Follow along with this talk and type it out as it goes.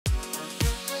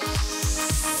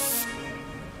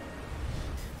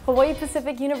Hawaii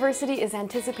Pacific University is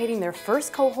anticipating their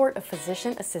first cohort of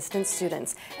physician assistant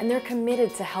students, and they're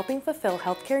committed to helping fulfill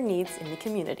healthcare needs in the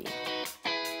community.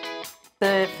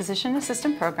 The Physician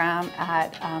Assistant Program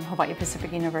at Hawaii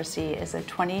Pacific University is a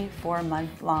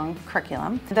 24-month-long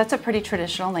curriculum. That's a pretty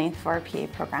traditional length for a PA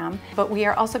program, but we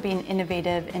are also being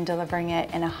innovative in delivering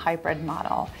it in a hybrid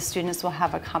model. Students will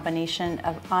have a combination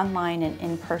of online and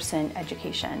in-person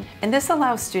education. And this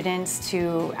allows students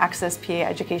to access PA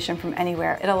education from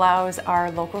anywhere. It allows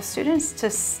our local students to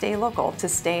stay local, to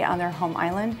stay on their home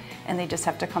island, and they just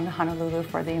have to come to Honolulu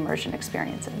for the immersion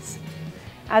experiences.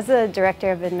 As the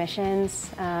director of admissions,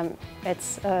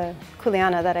 it's a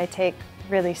kuleana that I take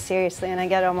really seriously, and I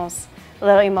get almost a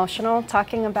little emotional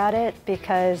talking about it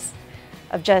because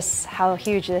of just how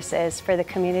huge this is for the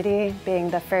community, being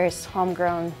the first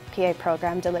homegrown PA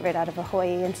program delivered out of a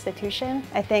Hawaii institution.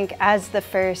 I think as the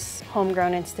first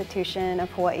homegrown institution of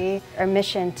Hawaii, our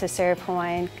mission to serve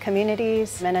Hawaiian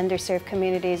communities and underserved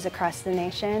communities across the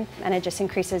nation, and it just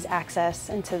increases access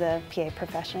into the PA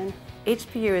profession.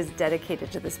 HPU is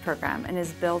dedicated to this program and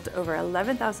is built over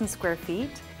 11,000 square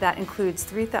feet. That includes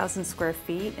 3,000 square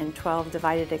feet and 12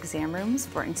 divided exam rooms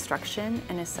for instruction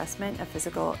and assessment of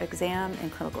physical exam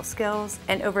and clinical skills.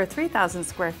 And over 3,000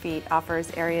 square feet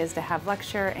offers areas to have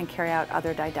lecture and carry out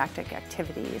other didactic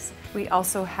activities. We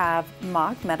also have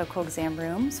mock medical exam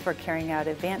rooms for carrying out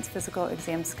advanced physical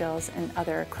exam skills and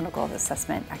other clinical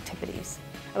assessment activities.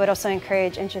 I would also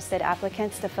encourage interested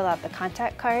applicants to fill out the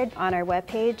contact card on our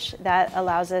webpage. That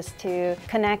allows us to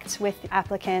connect with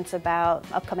applicants about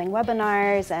upcoming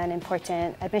webinars and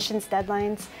important admissions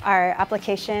deadlines. Our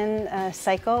application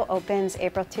cycle opens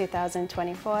April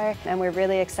 2024, and we're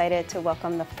really excited to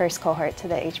welcome the first cohort to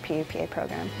the HPU PA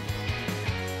program.